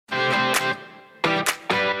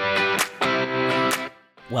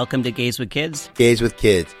Welcome to Gays with Kids. Gays with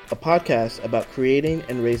Kids. A podcast about creating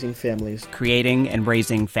and raising families. Creating and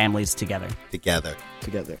raising families together. Together.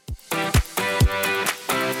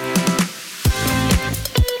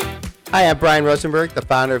 Hi, I'm Brian Rosenberg, the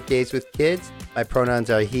founder of Gays with Kids. My pronouns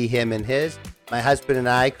are he, him, and his. My husband and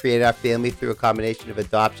I created our family through a combination of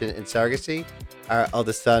adoption and surrogacy. Our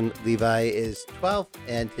eldest son, Levi, is 12,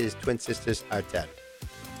 and his twin sisters are 10.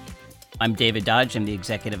 I'm David Dodge. I'm the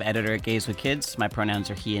executive editor at Gays with Kids. My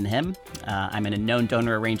pronouns are he and him. I'm in a known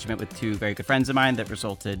donor arrangement with two very good friends of mine that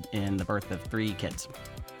resulted in the birth of 3 kids.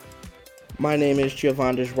 My name is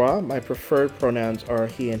Giovanni Desroy. My preferred pronouns are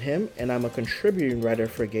he and him, and I'm a contributing writer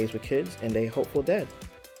for Gays with Kids and a hopeful dad.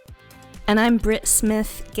 And I'm Britt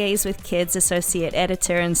Smith, Gays with Kids associate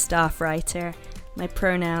editor and staff writer. My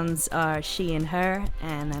pronouns are she and her,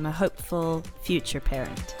 and I'm a hopeful future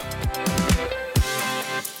parent.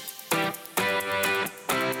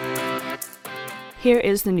 Here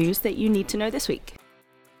is the news that you need to know this week.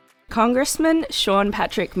 Congressman Sean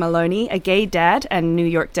Patrick Maloney, a gay dad and New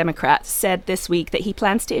York Democrat, said this week that he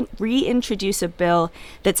plans to reintroduce a bill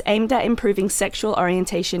that's aimed at improving sexual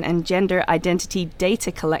orientation and gender identity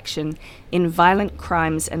data collection in violent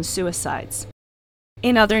crimes and suicides.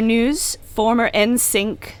 In other news, former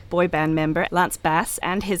NSYNC boy band member Lance Bass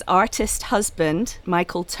and his artist husband,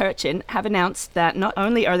 Michael Turchin, have announced that not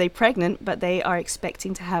only are they pregnant, but they are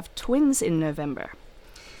expecting to have twins in November.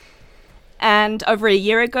 And over a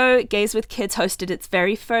year ago, Gays with Kids hosted its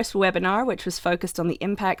very first webinar, which was focused on the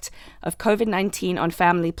impact of COVID-19 on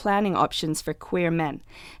family planning options for queer men.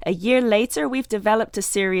 A year later, we've developed a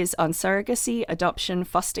series on surrogacy, adoption,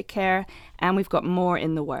 foster care, and we've got more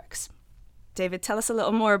in the works. David, tell us a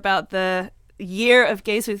little more about the year of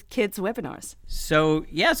Gays with Kids webinars.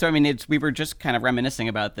 We were just kind of reminiscing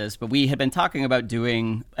about this, but we had been talking about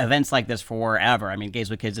doing events like this forever. I mean, Gays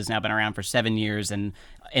with Kids has now been around for 7 years, and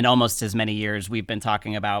in almost as many years, we've been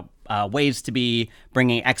talking about ways to be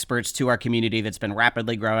bringing experts to our community that's been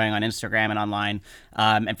rapidly growing on Instagram and online.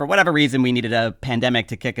 And for whatever reason, we needed a pandemic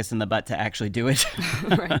to kick us in the butt to actually do it.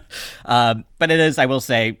 Right. But it is, I will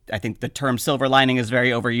say, I think the term silver lining is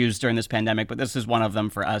very overused during this pandemic, but this is one of them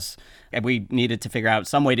for us. And we needed to figure out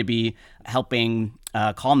some way to be helping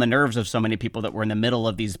calm the nerves of so many people that were in the middle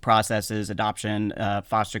of these processes, adoption,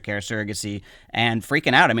 foster care, surrogacy, and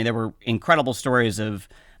freaking out. I mean, there were incredible stories of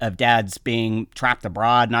dads being trapped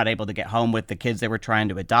abroad, not able to get home with the kids they were trying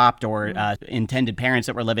to adopt, or intended parents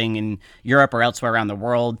that were living in Europe or elsewhere around the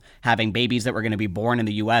world, having babies that were going to be born in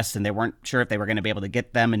the U.S. and they weren't sure if they were going to be able to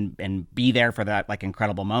get them and be there for that like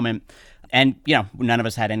incredible moment. And, you know, none of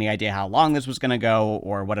us had any idea how long this was going to go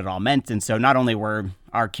or what it all meant. And so not only were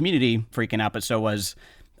our community freaking out, but so was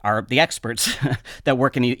the experts that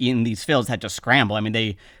work in these fields had to scramble. I mean,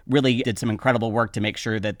 they really did some incredible work to make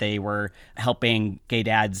sure that they were helping gay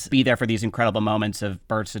dads be there for these incredible moments of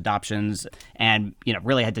births, adoptions, and, you know,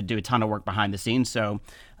 really had to do a ton of work behind the scenes. So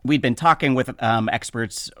we'd been talking with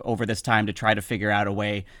experts over this time to try to figure out a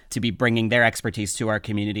way to be bringing their expertise to our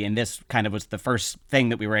community. And this kind of was the first thing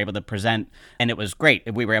that we were able to present. And it was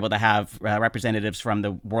great. We were able to have representatives from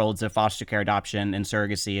the worlds of foster care, adoption, and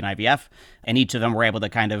surrogacy and IVF. And each of them were able to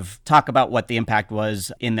kind of talk about what the impact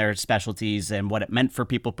was in their specialties and what it meant for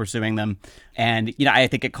people pursuing them. And, you know, I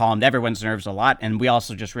think it calmed everyone's nerves a lot. And we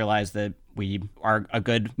also just realized that we are a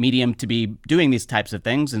good medium to be doing these types of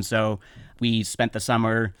things. And so we spent the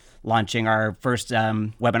summer launching our first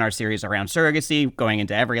webinar series around surrogacy, going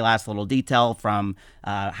into every last little detail from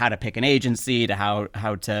how to pick an agency to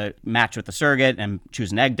how to match with the surrogate and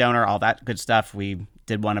choose an egg donor, all that good stuff. We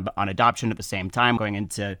did one on adoption at the same time, going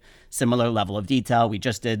into similar level of detail. We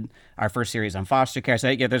just did our first series on foster care. So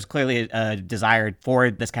yeah, there's clearly a desire for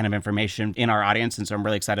this kind of information in our audience. And so I'm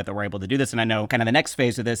really excited that we're able to do this. And I know kind of the next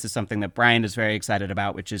phase of this is something that Brian is very excited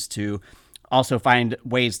about, which is to also find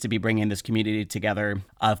ways to be bringing this community together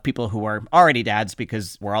of people who are already dads,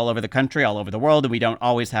 because we're all over the country, all over the world, and we don't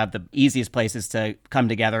always have the easiest places to come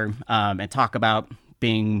together and talk about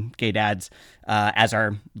being gay dads, as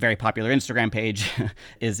our very popular Instagram page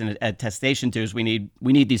is an attestation to. Is we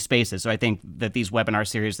need these spaces. So I think that these webinar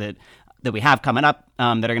series that we have coming up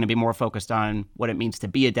that are going to be more focused on what it means to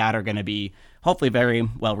be a dad are going to be hopefully very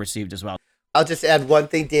well received as well. I'll just add one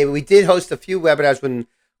thing, David. We did host a few webinars when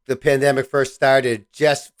the pandemic first started,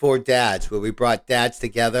 just for dads, where we brought dads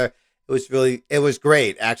together. It was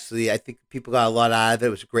great, actually. I think people got a lot out of it. It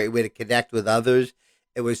was a great way to connect with others.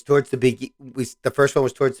 It was towards the first one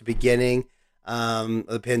was towards the beginning of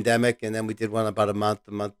the pandemic, and then we did one about a month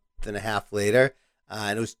and a half later.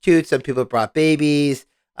 And it was cute. Some people brought babies,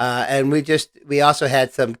 and we also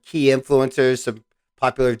had some key influencers, some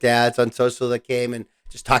popular dads on social that came and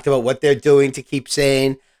just talked about what they're doing to keep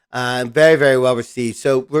sane. Very, very well received.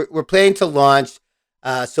 So we're planning to launch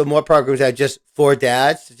some more programs that are just for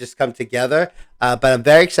dads to just come together. But I'm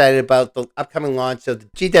very excited about the upcoming launch of the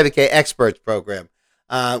GWK Experts program,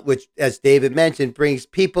 which, as David mentioned, brings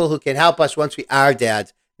people who can help us once we are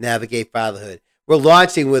dads navigate fatherhood. We're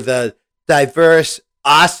launching with a diverse,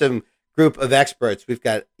 awesome group of experts. We've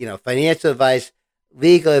got, financial advice,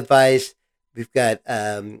 legal advice. We've got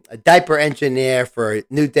a diaper engineer for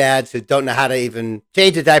new dads who don't know how to even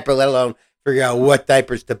change a diaper, let alone figure out what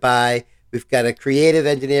diapers to buy. We've got a creative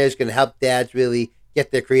engineer who's going to help dads really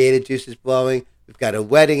get their creative juices flowing. We've got a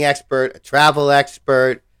wedding expert, a travel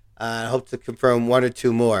expert. I hope to confirm one or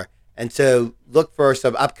two more. And so look for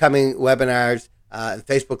some upcoming webinars and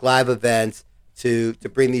Facebook Live events to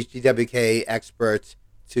bring these GWK experts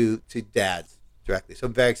to dads directly. So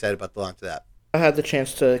I'm very excited about the launch of that. I had the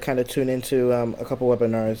chance to kind of tune into a couple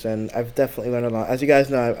webinars, and I've definitely learned a lot. As you guys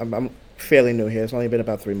know, I'm fairly new here. It's only been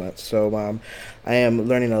about 3 months. So I am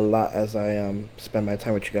learning a lot as I spend my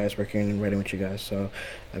time with you guys, working and writing with you guys. So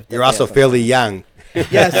You're also fairly young.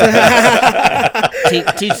 Yes.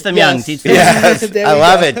 Teach them young. Teach them yes. I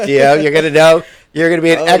love it, Gio. You're going to know. You're going to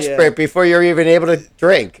be an expert before you're even able to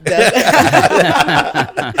drink.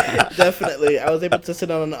 Definitely. I was able to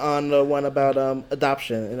sit on the one about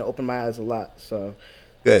adoption, and it opened my eyes a lot. So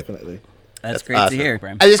good. Definitely. That's great awesome to hear,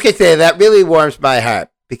 Bram. I just can say that really warms my heart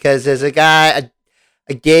because as a guy,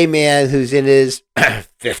 a gay man who's in his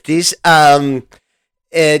 50s,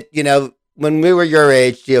 when we were your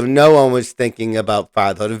age, no one was thinking about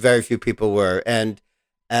fatherhood. Very few people were. And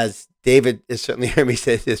as David has certainly heard me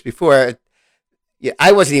say this before,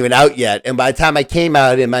 I wasn't even out yet. And by the time I came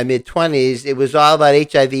out in my mid-20s, it was all about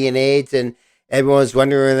HIV and AIDS, and everyone was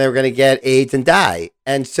wondering when they were going to get AIDS and die.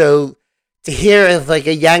 And so to hear of like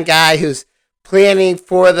a young guy who's planning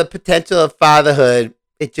for the potential of fatherhood,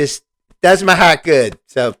 it just does my heart good.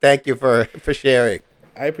 So thank you for sharing.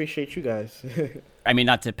 I appreciate you guys. I mean,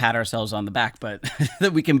 not to pat ourselves on the back, but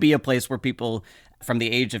that we can be a place where people from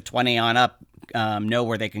the age of 20 on up know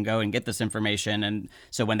where they can go and get this information. And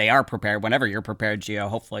so when they are prepared, whenever you're prepared, Gio,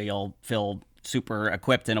 hopefully you'll feel super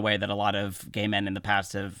equipped in a way that a lot of gay men in the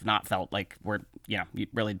past have not felt like you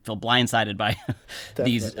really feel blindsided by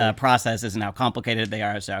these processes and how complicated they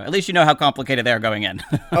are. So at least you know how complicated they are going in.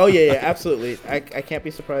 Oh, yeah, absolutely. I can't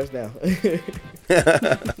be surprised now.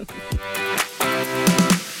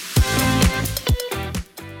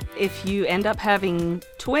 If you end up having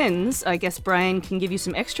twins, I guess Brian can give you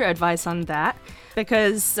some extra advice on that,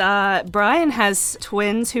 because Brian has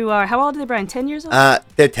twins who are, how old are they, Brian? 10 years old?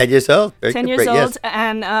 They're 10 years old. 10 years old. Yes.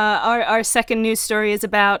 And our second news story is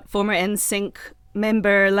about former NSYNC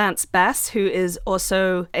member Lance Bass, who is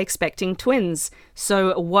also expecting twins.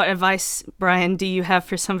 So what advice, Brian, do you have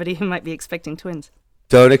for somebody who might be expecting twins?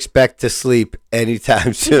 Don't expect to sleep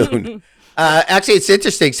anytime soon. Actually, it's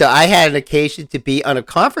interesting. So I had an occasion to be on a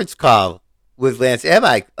conference call with Lance and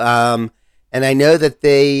Mike. And I know that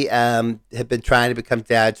they have been trying to become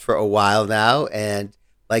dads for a while now. And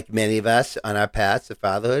like many of us on our paths to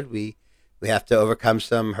fatherhood, we have to overcome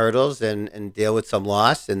some hurdles and deal with some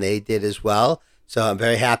loss. And they did as well. So I'm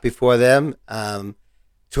very happy for them.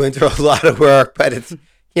 Twins are a lot of work, but it's,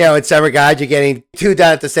 in some regards, you're getting two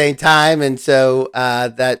done at the same time. And so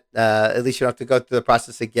that at least you don't have to go through the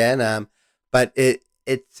process again. But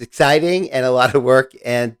it's exciting and a lot of work.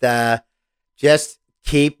 And just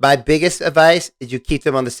my biggest advice is you keep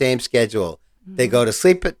them on the same schedule. Mm-hmm. They go to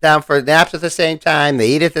sleep down for naps at the same time. They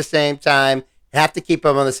eat at the same time. You have to keep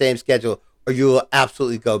them on the same schedule or you will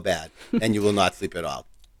absolutely go bad and you will not sleep at all.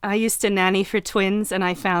 I used to nanny for twins, and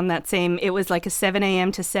I found that it was like a 7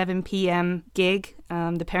 a.m. to 7 p.m. gig.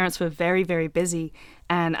 The parents were very, very busy,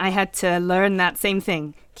 and I had to learn that same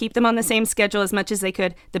thing. Keep them on the same schedule as much as they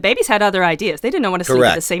could. The babies had other ideas. They didn't want to sleep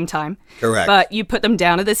at the same time. Correct. But you put them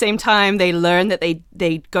down at the same time. They learn that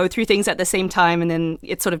they go through things at the same time, and then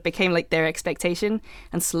it sort of became like their expectation.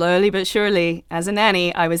 And slowly but surely, as a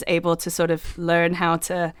nanny, I was able to sort of learn how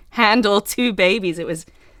to handle two babies. It was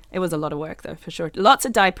a lot of work, though, for sure. Lots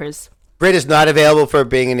of diapers. Britt is not available for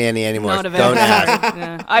being a nanny anymore. Not available. Don't ask.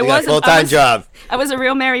 Yeah. I was a full-time job. I was a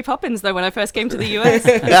real Mary Poppins, though, when I first came to the U.S.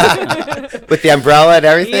 With the umbrella and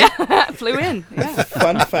everything? Yeah, flew in. Yeah.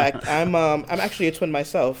 Fun fact, I'm actually a twin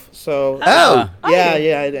myself. So yeah,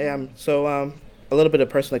 I am. So a little bit of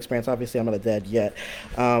personal experience. Obviously, I'm not a dad yet,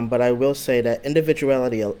 but I will say that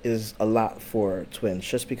individuality is a lot for twins,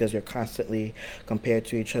 just because you're constantly compared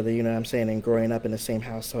to each other, you know what I'm saying, and growing up in the same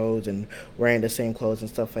households and wearing the same clothes and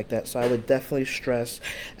stuff like that. So I would definitely stress,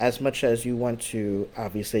 as much as you want to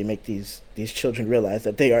obviously make these children realize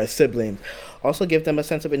that they are siblings, also give them a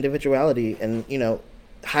sense of individuality and,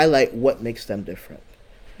 highlight what makes them different.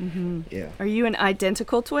 Yeah. Are you an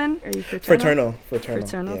identical twin? Are you fraternal?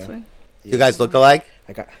 Fraternal Yeah. Twin? You guys look alike?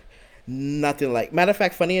 I got nothing like. Matter of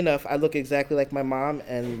fact, funny enough, I look exactly like my mom,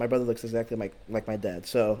 and my brother looks exactly like my dad.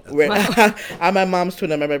 So I'm my mom's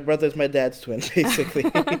twin, and my brother's my dad's twin, basically.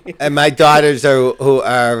 And my daughters have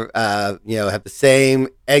the same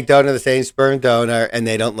egg donor, the same sperm donor, and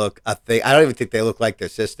they don't look a thing. I don't even think they look like their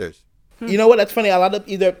sisters. You know what? That's funny. A lot of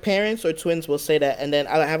either parents or twins will say that, and then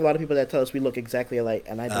I have a lot of people that tell us we look exactly alike,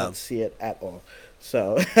 and I don't see it at all.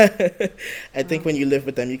 So I think when you live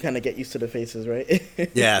with them, you kind of get used to the faces, right?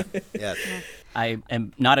 Yeah. I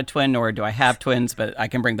am not a twin, nor do I have twins, but I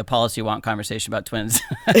can bring the policy wonk conversation about twins.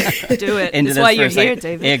 Do it. Into That's why this you're for a here, second.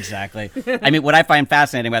 David. Exactly. I mean, what I find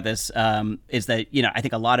fascinating about this is that, I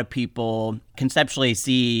think a lot of people conceptually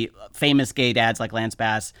see famous gay dads like Lance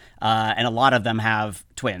Bass, and a lot of them have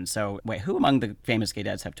twins. So wait, who among the famous gay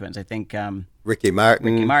dads have twins? I think Ricky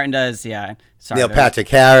Martin does. Yeah. Sorry, Neil Patrick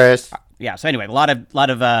Harris. Yeah. So anyway, a lot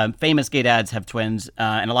of famous gay dads have twins,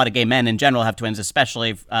 and a lot of gay men in general have twins,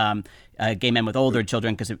 especially gay men with older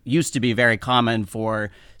children, because it used to be very common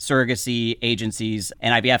for surrogacy agencies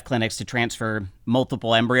and IVF clinics to transfer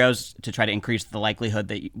multiple embryos to try to increase the likelihood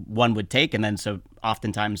that one would take, and then so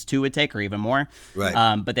oftentimes two would take, or even more.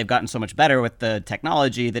 Right. But they've gotten so much better with the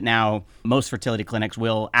technology that now most fertility clinics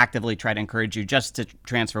will actively try to encourage you just to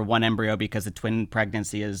transfer one embryo, because the twin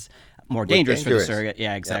pregnancy is more dangerous for the surrogate.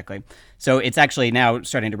 Yeah, exactly. Yep. So it's actually now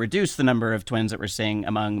starting to reduce the number of twins that we're seeing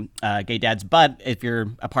among gay dads. But if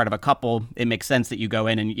you're a part of a couple, it makes sense that you go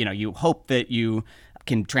in and, you hope that you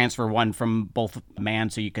can transfer one from both man,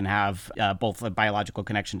 so you can have both a biological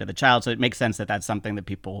connection to the child. So it makes sense that that's something that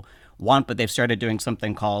people want. But they've started doing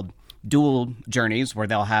something called dual journeys, where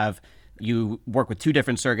they'll have you work with two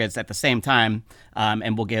different surrogates at the same time,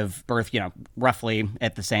 and will give birth, roughly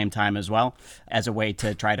at the same time as well, as a way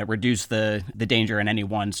to try to reduce the danger in any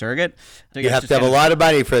one surrogate. So you have to have a lot of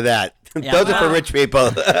money for that. Yeah, those are for rich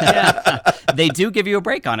people. Yeah. They do give you a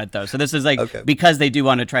break on it, though. So this is because they do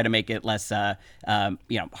want to try to make it less,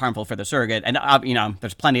 harmful for the surrogate. And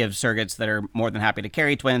there's plenty of surrogates that are more than happy to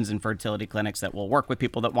carry twins, and fertility clinics that will work with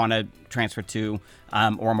people that want to transfer two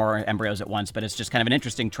or more embryos at once. But it's just kind of an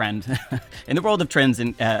interesting trend in the world of trends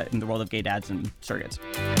and in the world of gay dads and surrogates.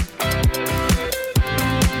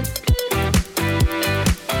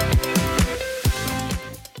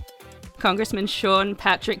 Congressman Sean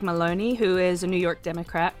Patrick Maloney, who is a New York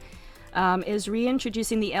Democrat, is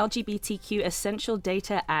reintroducing the LGBTQ Essential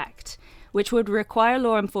Data Act, which would require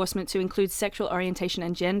law enforcement to include sexual orientation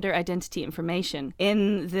and gender identity information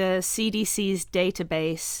in the CDC's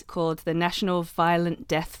database called the National Violent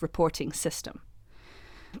Death Reporting System.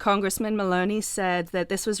 Congressman Maloney said that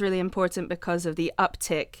this was really important because of the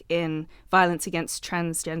uptick in violence against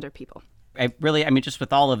transgender people. Just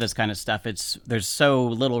with all of this kind of stuff, there's so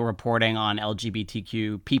little reporting on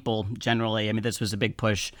LGBTQ people generally. I mean, this was a big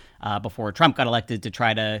push before Trump got elected to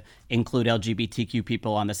try to include LGBTQ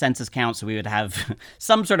people on the census count, so we would have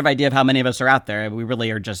some sort of idea of how many of us are out there. We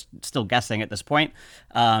really are just still guessing at this point.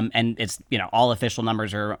 And it's, all official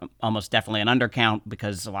numbers are almost definitely an undercount,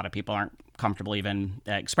 because a lot of people aren't comfortable even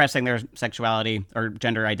expressing their sexuality or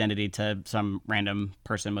gender identity to some random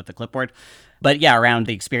person with a clipboard. But yeah, around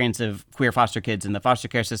the experience of queer foster kids in the foster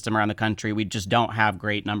care system around the country, we just don't have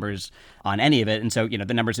great numbers on any of it. And so,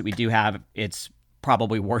 the numbers that we do have, it's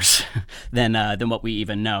probably worse than what we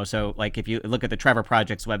even know. So, if you look at the Trevor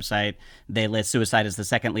Project's website, they list suicide as the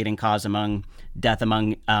second leading cause among death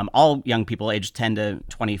among all young people aged 10 to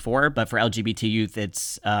 24. But for LGBT youth,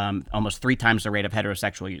 it's almost 3 times the rate of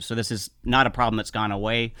heterosexual youth. So this is not a problem that's gone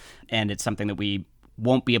away, and it's something that we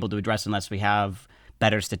won't be able to address unless we have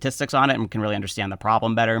better statistics on it and can really understand the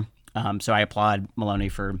problem better. So I applaud Maloney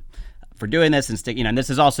for doing this, and this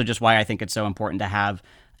is also just why I think it's so important to have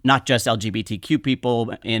not just LGBTQ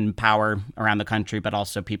people in power around the country, but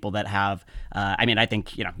also people that have, I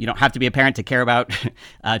think, you don't have to be a parent to care about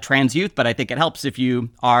trans youth, but I think it helps if you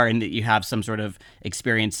are and that you have some sort of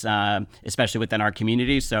experience, especially within our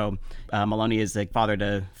community. So Maloney is the father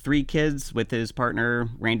to 3 kids with his partner,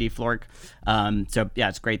 Randy Flork. So yeah,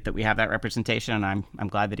 it's great that we have that representation, and I'm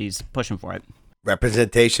glad that he's pushing for it.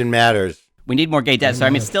 Representation matters. We need more gay dads.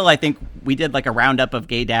 So still, I think we did a roundup of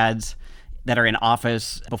gay dads that are in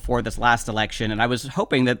office before this last election, and I was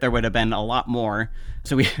hoping that there would have been a lot more,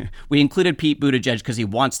 So we included Pete Buttigieg because he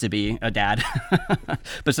wants to be a dad,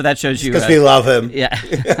 but so that shows you because we love him. Yeah.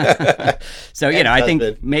 So I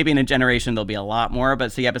think maybe in a generation there'll be a lot more.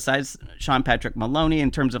 But so besides Sean Patrick Maloney, in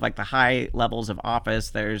terms of like the high levels of office,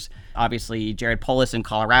 there's obviously Jared Polis in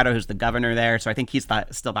Colorado, who's the governor there. So I think he's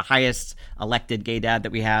still the highest elected gay dad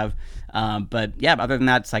that we have. But yeah, other than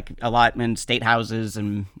that, it's like a lot in state houses,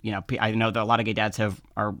 and I know that a lot of gay dads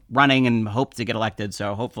are running and hope to get elected.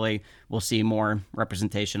 So hopefully we'll see more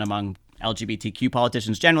representation among LGBTQ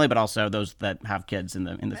politicians generally, but also those that have kids in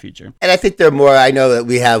the future. And I think there are more. I know that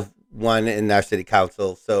we have one in our city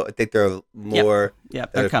council, so I think there are more.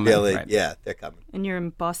 Yep, they're coming. Right. Yeah, they're coming. And you're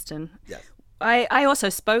in Boston. Yes. I also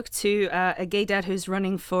spoke to a gay dad who's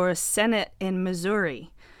running for Senate in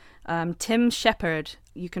Missouri, Tim Shepard.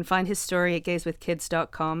 You can find his story at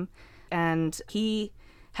gayswithkids.com. And he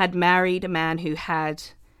had married a man who had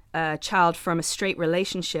a child from a straight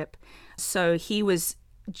relationship. So he was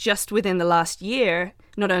just within the last year,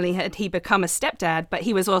 not only had he become a stepdad, but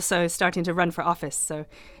he was also starting to run for office. So,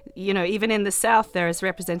 even in the South, there is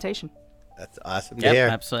representation. That's awesome to hear.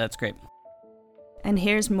 Absolutely. That's great. And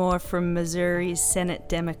here's more from Missouri's Senate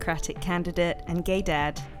Democratic candidate and gay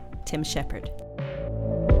dad, Tim Shepard.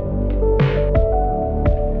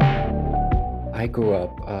 I grew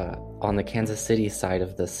up on the Kansas City side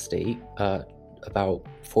of the state, about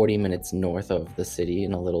 40 minutes north of the city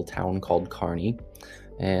in a little town called Kearney.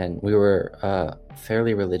 And we were a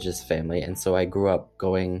fairly religious family. And so I grew up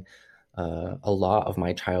going, a lot of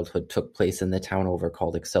my childhood took place in the town over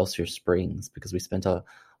called Excelsior Springs, because we spent a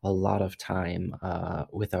lot of time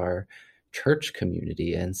with our church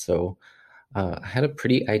community. And so I had a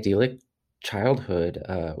pretty idyllic childhood.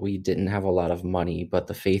 We didn't have a lot of money, but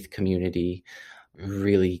the faith community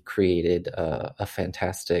really created a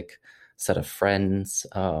fantastic set of friends.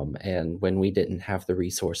 And when we didn't have the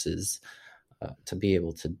resources to be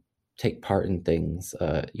able to take part in things,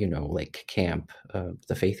 like camp,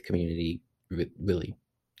 the faith community really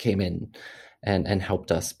came in and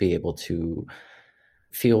helped us be able to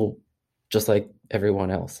feel just like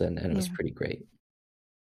everyone else. And it was pretty great.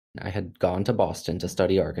 I had gone to Boston to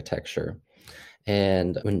study architecture.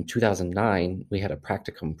 And in 2009, we had a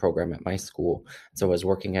practicum program at my school. So I was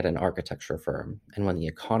working at an architecture firm. And when the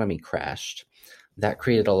economy crashed, that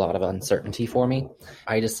created a lot of uncertainty for me.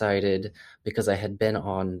 I decided, because I had been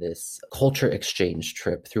on this culture exchange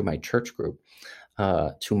trip through my church group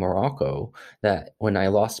to Morocco, that when I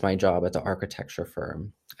lost my job at the architecture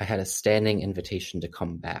firm, I had a standing invitation to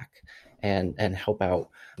come back and help out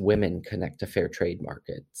women connect to fair trade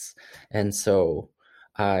markets. And so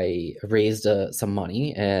I raised some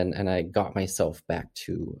money and I got myself back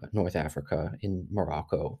to North Africa in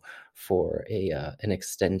Morocco for an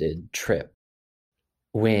extended trip.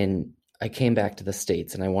 When I came back to the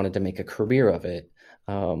States and I wanted to make a career of it,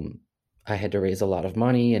 I had to raise a lot of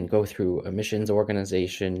money and go through a missions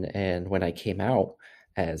organization. And when I came out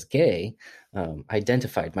as gay,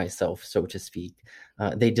 identified myself, so to speak,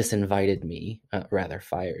 they disinvited me, rather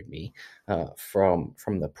fired me from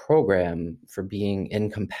the program for being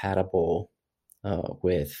incompatible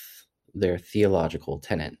with their theological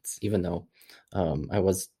tenets, even though I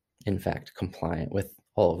was, in fact, compliant with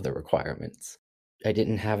all of the requirements. I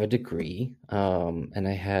didn't have a degree, and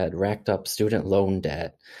I had racked up student loan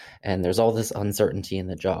debt, and there's all this uncertainty in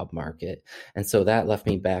the job market. And so that left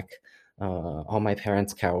me back on my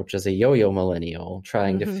parents' couch as a yo-yo millennial,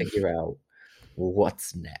 trying to figure out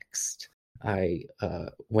what's next. I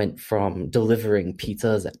went from delivering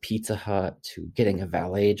pizzas at Pizza Hut to getting a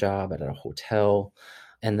valet job at a hotel,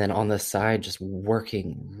 and then on the side, just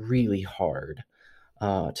working really hard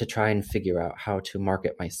to try and figure out how to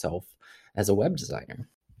market myself as a web designer.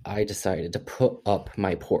 I decided to put up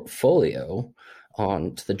my portfolio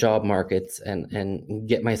onto the job markets and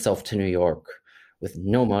get myself to New York with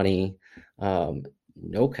no money,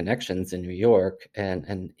 no connections in New York, and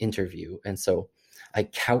an interview. And so I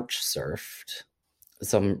couch surfed.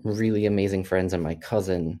 Some really amazing friends and my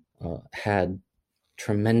cousin had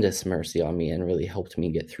tremendous mercy on me and really helped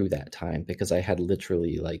me get through that time, because I had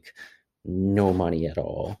literally no money at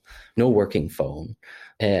all, no working phone,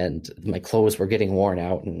 and my clothes were getting worn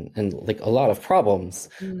out, and a lot of problems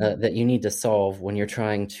that you need to solve when you're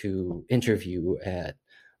trying to interview at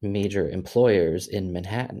major employers in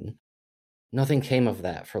Manhattan. Nothing came of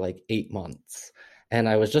that for 8 months. And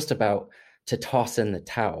I was just about to toss in the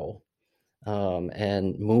towel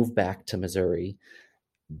and move back to Missouri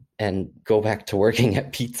and go back to working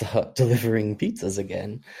at Pizza Hut, delivering pizzas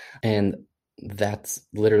again. And that's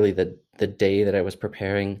literally the day that I was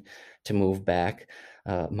preparing to move back.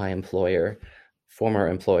 My employer, former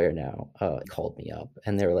employer now, called me up,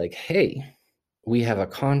 and they were like, "Hey, we have a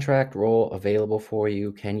contract role available for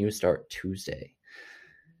you. Can you start Tuesday?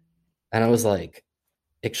 And I was like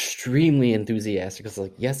extremely enthusiastic. I was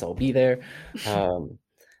like, yes, I'll be there.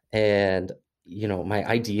 And my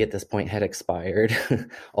ID at this point had expired.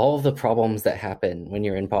 All of the problems that happen when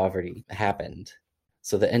you're in poverty happened.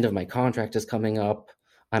 So the end of my contract is coming up.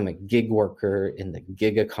 I'm a gig worker in the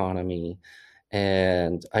gig economy.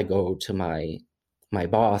 And I go to my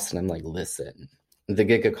boss and I'm like, listen, the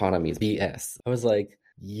gig economy is BS. I was like,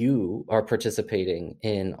 you are participating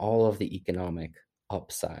in all of the economic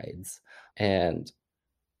upsides. And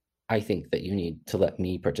I think that you need to let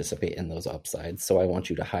me participate in those upsides. So I want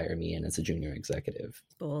you to hire me in as a junior executive.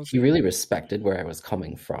 Balls. He really respected where I was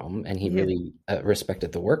coming from, and he really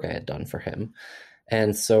respected the work I had done for him.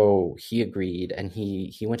 And so he agreed, and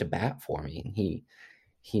he went to bat for me.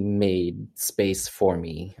 He made space for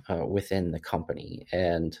me within the company,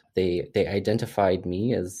 and they identified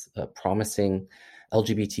me as a promising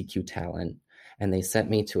LGBTQ talent, and they sent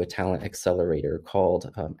me to a talent accelerator called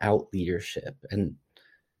Out Leadership. And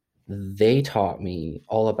they taught me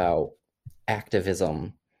all about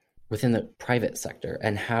activism within the private sector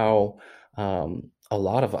and how a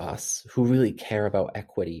lot of us who really care about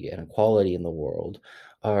equity and equality in the world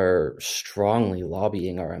are strongly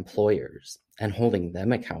lobbying our employers and holding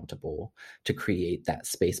them accountable to create that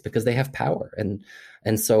space because they have power.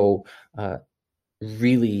 And so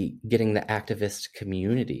really getting the activist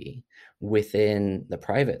community within the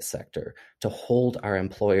private sector to hold our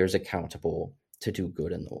employers accountable to do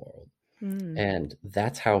good in the world. And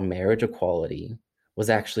that's how marriage equality was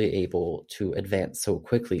actually able to advance so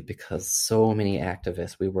quickly, because so many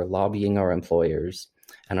activists, we were lobbying our employers,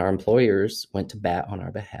 and our employers went to bat on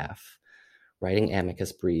our behalf, writing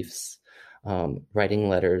amicus briefs, writing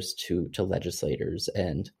letters to legislators,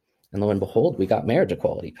 and lo and behold, we got marriage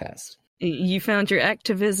equality passed. You found your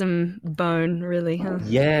activism bone, really, huh?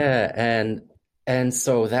 Yeah, and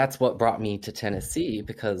so that's what brought me to Tennessee,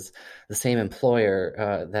 because the same employer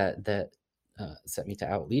that sent me to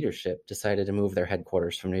Out Leadership decided to move their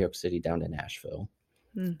headquarters from New York City down to Nashville.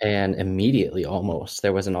 And immediately, almost,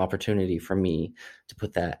 there was an opportunity for me to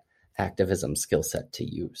put that activism skill set to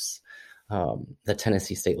use. The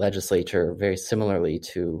Tennessee state legislature, very similarly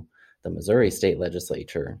to the Missouri state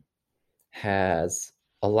legislature, has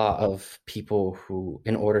a lot of people who,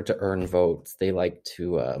 in order to earn votes, they like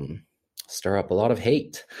to stir up a lot of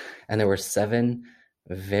hate. And there were 7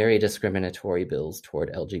 very discriminatory bills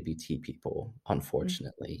toward LGBT people,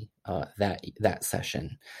 unfortunately, that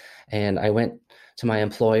session. And I went to my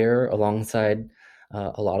employer alongside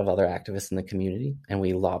a lot of other activists in the community, and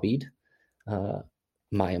we lobbied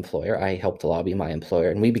my employer. I helped lobby my employer,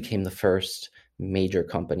 and we became the first major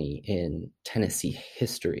company in Tennessee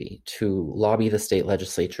history to lobby the state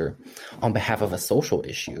legislature on behalf of a social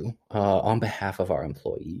issue, on behalf of our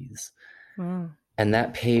employees. Wow. And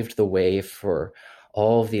that paved the way for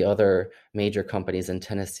all of the other major companies in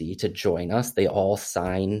Tennessee to join us. They all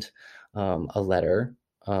signed a letter,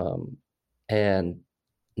 and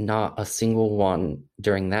not a single one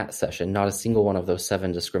during that session, not a single one of those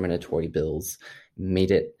 7 discriminatory bills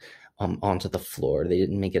made it onto the floor. They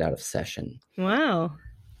didn't make it out of session. Wow.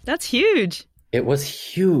 That's huge. It was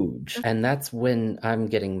huge. And that's when I'm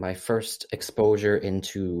getting my first exposure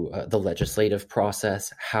into the legislative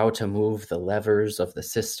process, how to move the levers of the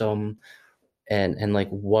system, and like,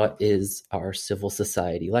 what is our civil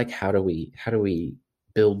society like? How do we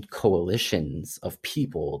build coalitions of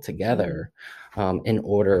people together in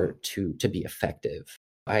order to be effective?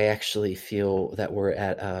 I actually feel that we're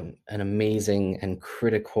at an amazing and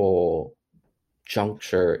critical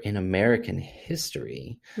juncture in American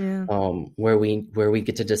history, where we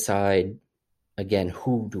get to decide, again,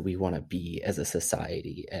 who do we want to be as a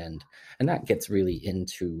society, and that gets really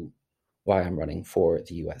into why I'm running for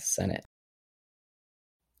the U.S. Senate.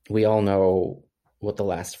 We all know what the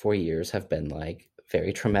last 4 years have been like,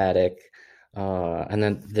 very traumatic, and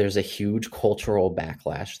then there's a huge cultural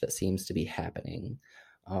backlash that seems to be happening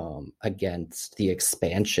against the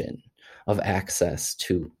expansion of access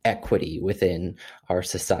to equity within our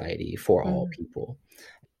society for all people.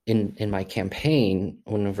 In my campaign,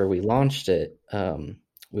 whenever we launched it,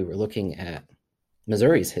 we were looking at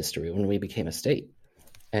Missouri's history when we became a state.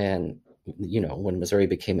 And, when Missouri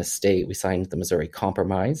became a state, we signed the Missouri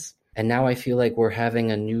Compromise. And now I feel like we're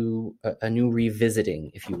having a new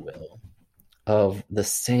revisiting, if you will, of the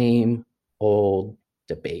same old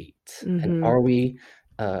debate. And are we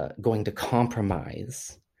going to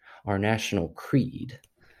compromise our national creed?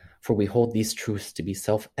 For we hold these truths to be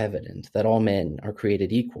self-evident, that all men are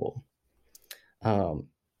created equal,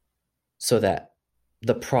 so that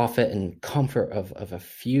the profit and comfort of a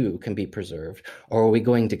few can be preserved, or are we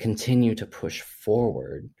going to continue to push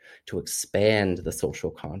forward to expand the social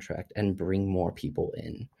contract and bring more people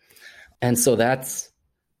in? And so that's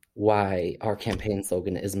why our campaign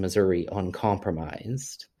slogan is Missouri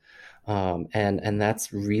Uncompromised. And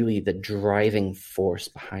that's really the driving force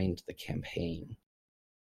behind the campaign.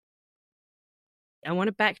 I want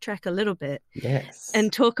to backtrack a little bit. Yes.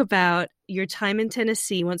 And talk about your time in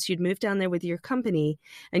Tennessee once you'd moved down there with your company.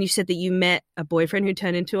 And you said that you met a boyfriend who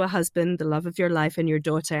turned into a husband, the love of your life, and your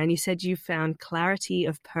daughter. And you said you found clarity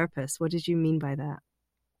of purpose. What did you mean by that?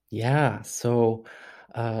 Yeah. So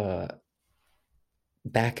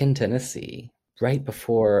back in Tennessee, right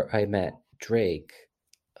before I met Drake,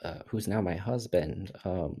 who's now my husband,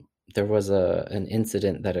 there was an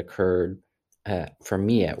incident that occurred for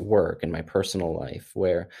me at work in my personal life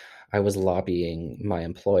where I was lobbying my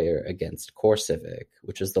employer against CoreCivic,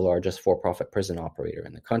 which is the largest for-profit prison operator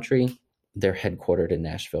in the country. They're headquartered in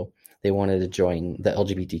Nashville. They wanted to join the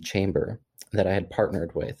LGBT chamber that I had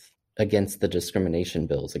partnered with against the discrimination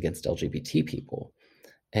bills against LGBT people.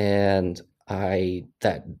 And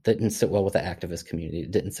that didn't sit well with the activist community.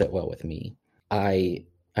 It didn't sit well with me. I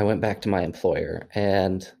went back to my employer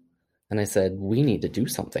and I said, we need to do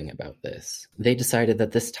something about this. They decided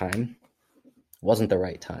that this time wasn't the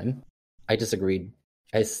right time. I disagreed.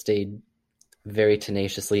 I stayed very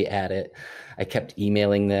tenaciously at it. I kept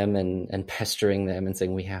emailing them and pestering them and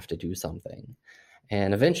saying, we have to do something.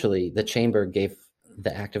 And eventually the chamber gave the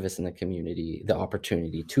activists in the community the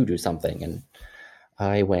opportunity to do something. And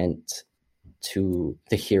I went to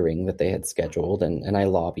the hearing that they had scheduled and I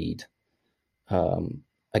lobbied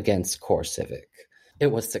against CoreCivic.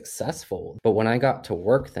 It was successful, but when I got to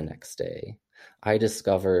work the next day, I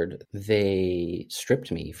discovered they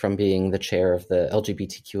stripped me from being the chair of the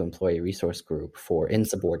LGBTQ employee resource group for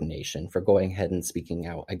insubordination, for going ahead and speaking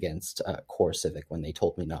out against CoreCivic when they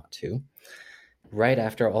told me not to. Right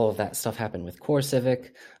after all of that stuff happened with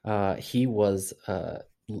CoreCivic, he was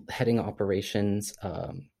heading operations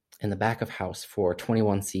in the back of house for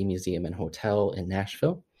 21C Museum and Hotel in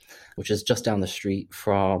Nashville, which is just down the street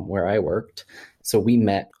from where I worked. So we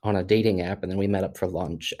met on a dating app and then we met up for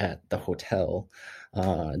lunch at the hotel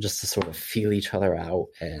just to sort of feel each other out.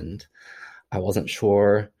 And I wasn't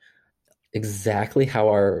sure exactly how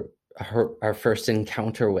our first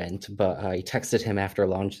encounter went, but I texted him after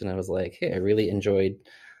lunch and I was like, hey, I really enjoyed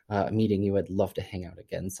meeting you. I'd love to hang out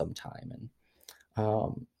again sometime.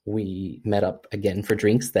 And we met up again for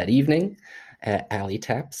drinks that evening at Alley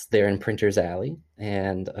Taps there in Printers Alley.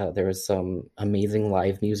 And there was some amazing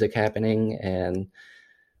live music happening. And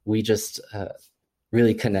we just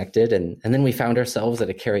really connected. And then we found ourselves at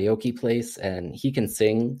a karaoke place and he can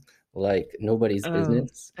sing like nobody's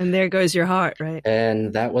business. And there goes your heart, right?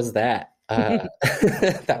 And that was that.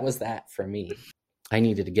 That was that for me. I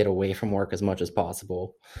needed to get away from work as much as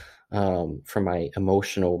possible for my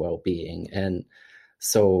emotional well-being. And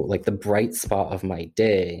so like the bright spot of my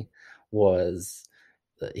day was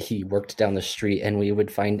he worked down the street and we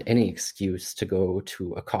would find any excuse to go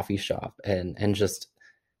to a coffee shop and just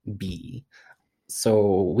be.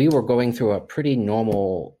 So we were going through a pretty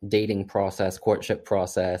normal dating process, courtship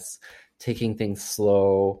process, taking things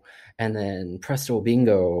slow. And then presto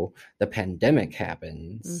bingo, the pandemic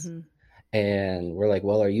happens. Mm-hmm. And we're like,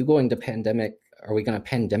 well, are you going to pandemic? Are we going to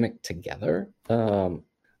pandemic together? Or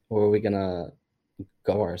are we going to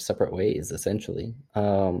go our separate ways, essentially?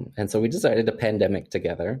 And so we decided to pandemic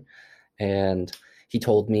together. And he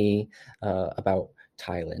told me about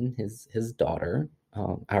Tylen, his daughter,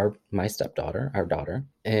 my stepdaughter, our daughter.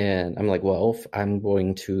 And I'm like, well, if I'm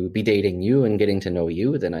going to be dating you and getting to know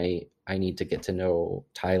you, then I need to get to know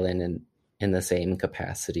Tylen in the same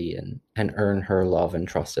capacity and earn her love and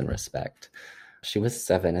trust and respect. She was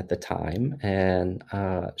 7 at the time, and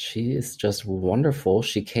she is just wonderful.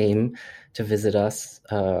 She came to visit us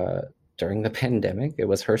during the pandemic. It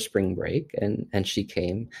was her spring break, and she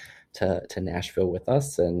came to Nashville with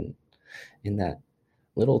us. And in that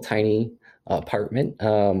little tiny apartment,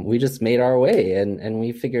 we just made our way, and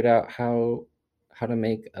we figured out how to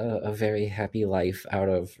make a very happy life out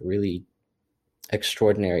of really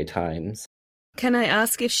extraordinary times. Can I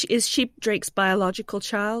ask is she Drake's biological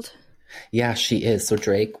child? Yeah, she is. So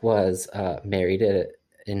Drake was married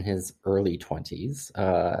in his early 20s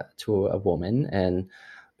to a woman, and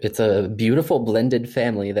it's a beautiful blended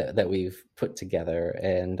family that we've put together,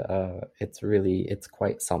 and it's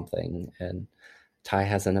quite something. And Ty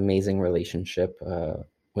has an amazing relationship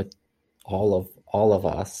with all of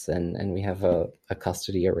us, and we have a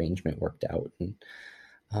custody arrangement worked out, and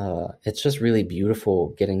it's just really beautiful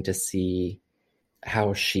getting to see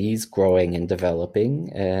how she's growing and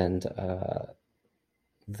developing, and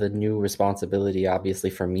the new responsibility, obviously,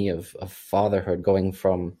 for me of fatherhood, going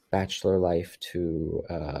from bachelor life to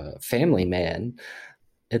family man.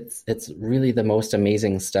 It's really the most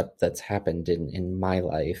amazing step that's happened in my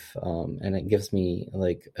life, and it gives me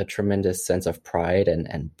like a tremendous sense of pride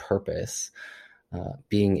and purpose,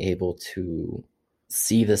 being able to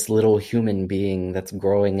see this little human being that's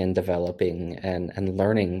growing and developing and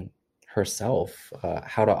learning herself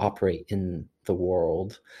how to operate in the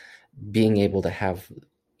world, being able to have,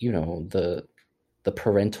 you know, the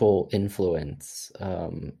parental influence.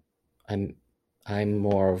 I'm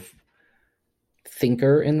more of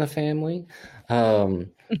thinker in the family, and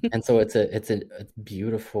so it's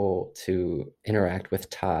beautiful to interact with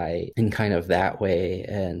Ty in kind of that way,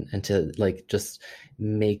 and to like just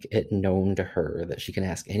make it known to her that she can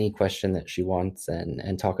ask any question that she wants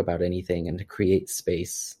and talk about anything, and to create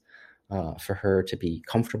space for her to be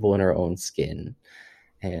comfortable in her own skin.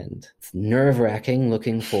 And it's nerve-wracking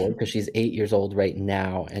looking forward, because she's 8 years old right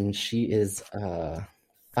now, and she is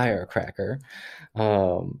firecracker.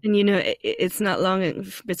 And you know, it's not long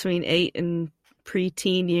between 8 and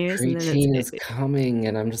preteen years. Preteen is coming,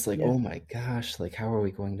 and I'm just like, oh my gosh, like, how are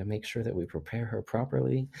we going to make sure that we prepare her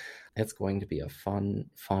properly? It's going to be a fun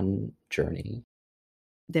journey.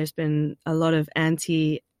 There's been a lot of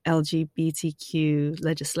anti-LGBTQ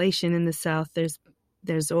legislation in the South.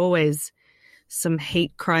 There's always some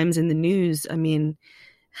hate crimes in the news. I mean,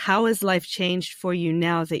 how has life changed for you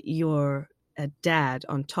now that you're a dad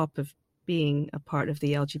on top of being a part of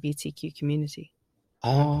the LGBTQ community?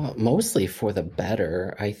 Mostly for the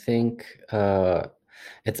better. I think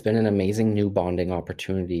it's been an amazing new bonding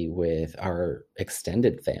opportunity with our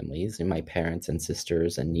extended families, and my parents and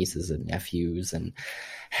sisters and nieces and nephews, and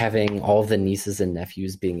having all the nieces and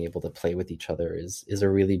nephews being able to play with each other is a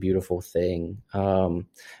really beautiful thing. And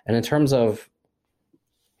in terms of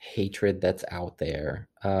hatred that's out there,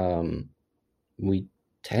 we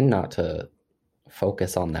tend not to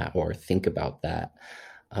focus on that or think about that.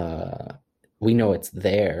 We know it's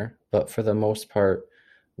there, but for the most part,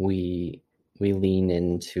 we lean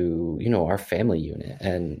into, you know, our family unit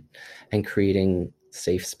and creating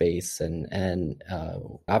safe space, and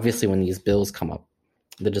obviously when these bills come up,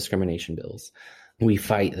 the discrimination bills, we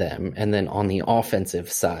fight them. And then on the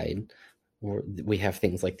offensive side, we have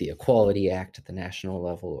things like the Equality Act at the national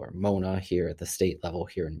level, or MONA here at the state level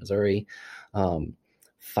here in Missouri,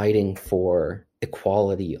 fighting for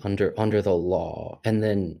equality under the law. And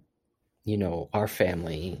then, you know, our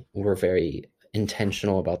family, we're very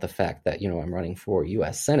intentional about the fact that, you know, I'm running for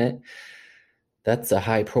U.S. Senate. That's a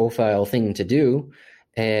high profile thing to do.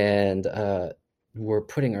 And we're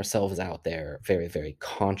putting ourselves out there very, very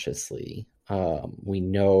consciously. We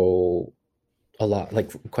know a lot,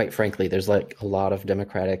 like, quite frankly, there's like a lot of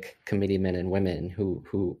Democratic committeemen and women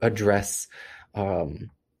who address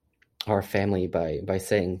our family by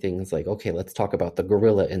saying things like, okay, let's talk about the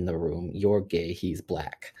gorilla in the room. You're gay, he's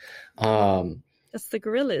black. That's the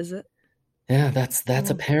gorilla, is it? Yeah, that's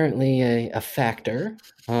apparently a factor.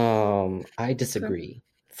 I disagree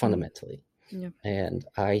fundamentally. Yeah. And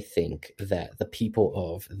I think that the people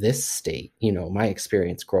of this state, you know, my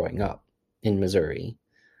experience growing up in Missouri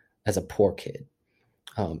as a poor kid,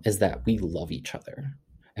 is that we love each other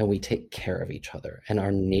and we take care of each other, and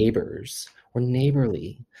our neighbors, we're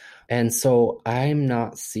neighborly. And so I'm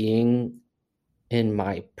not seeing in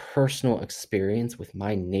my personal experience with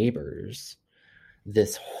my neighbors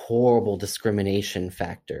this horrible discrimination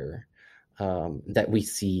factor that we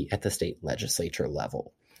see at the state legislature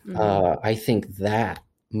level. Mm-hmm. I think that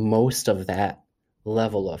most of that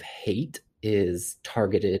level of hate is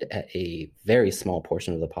targeted at a very small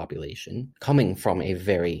portion of the population, coming from a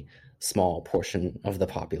very small portion of the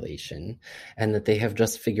population, and that they have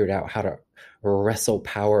just figured out how to wrestle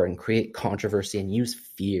power and create controversy and use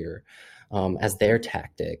fear as their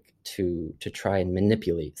tactic to try and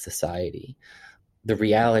manipulate society. The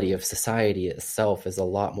reality of society itself is a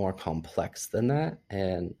lot more complex than that,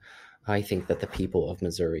 and I think that the people of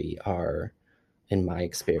Missouri are, in my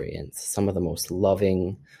experience, some of the most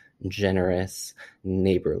loving, generous,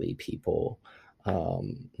 neighborly people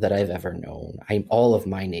that I've ever known. All of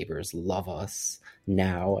my neighbors love us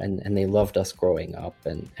now, and they loved us growing up,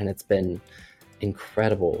 and it's been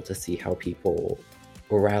incredible to see how people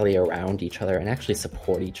rally around each other and actually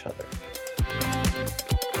support each other.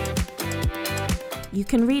 You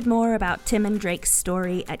can read more about Tim and Drake's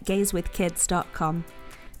story at gayswithkids.com.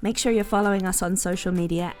 Make sure you're following us on social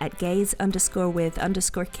media at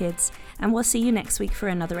gays_with_kids, and we'll see you next week for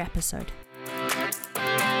another episode.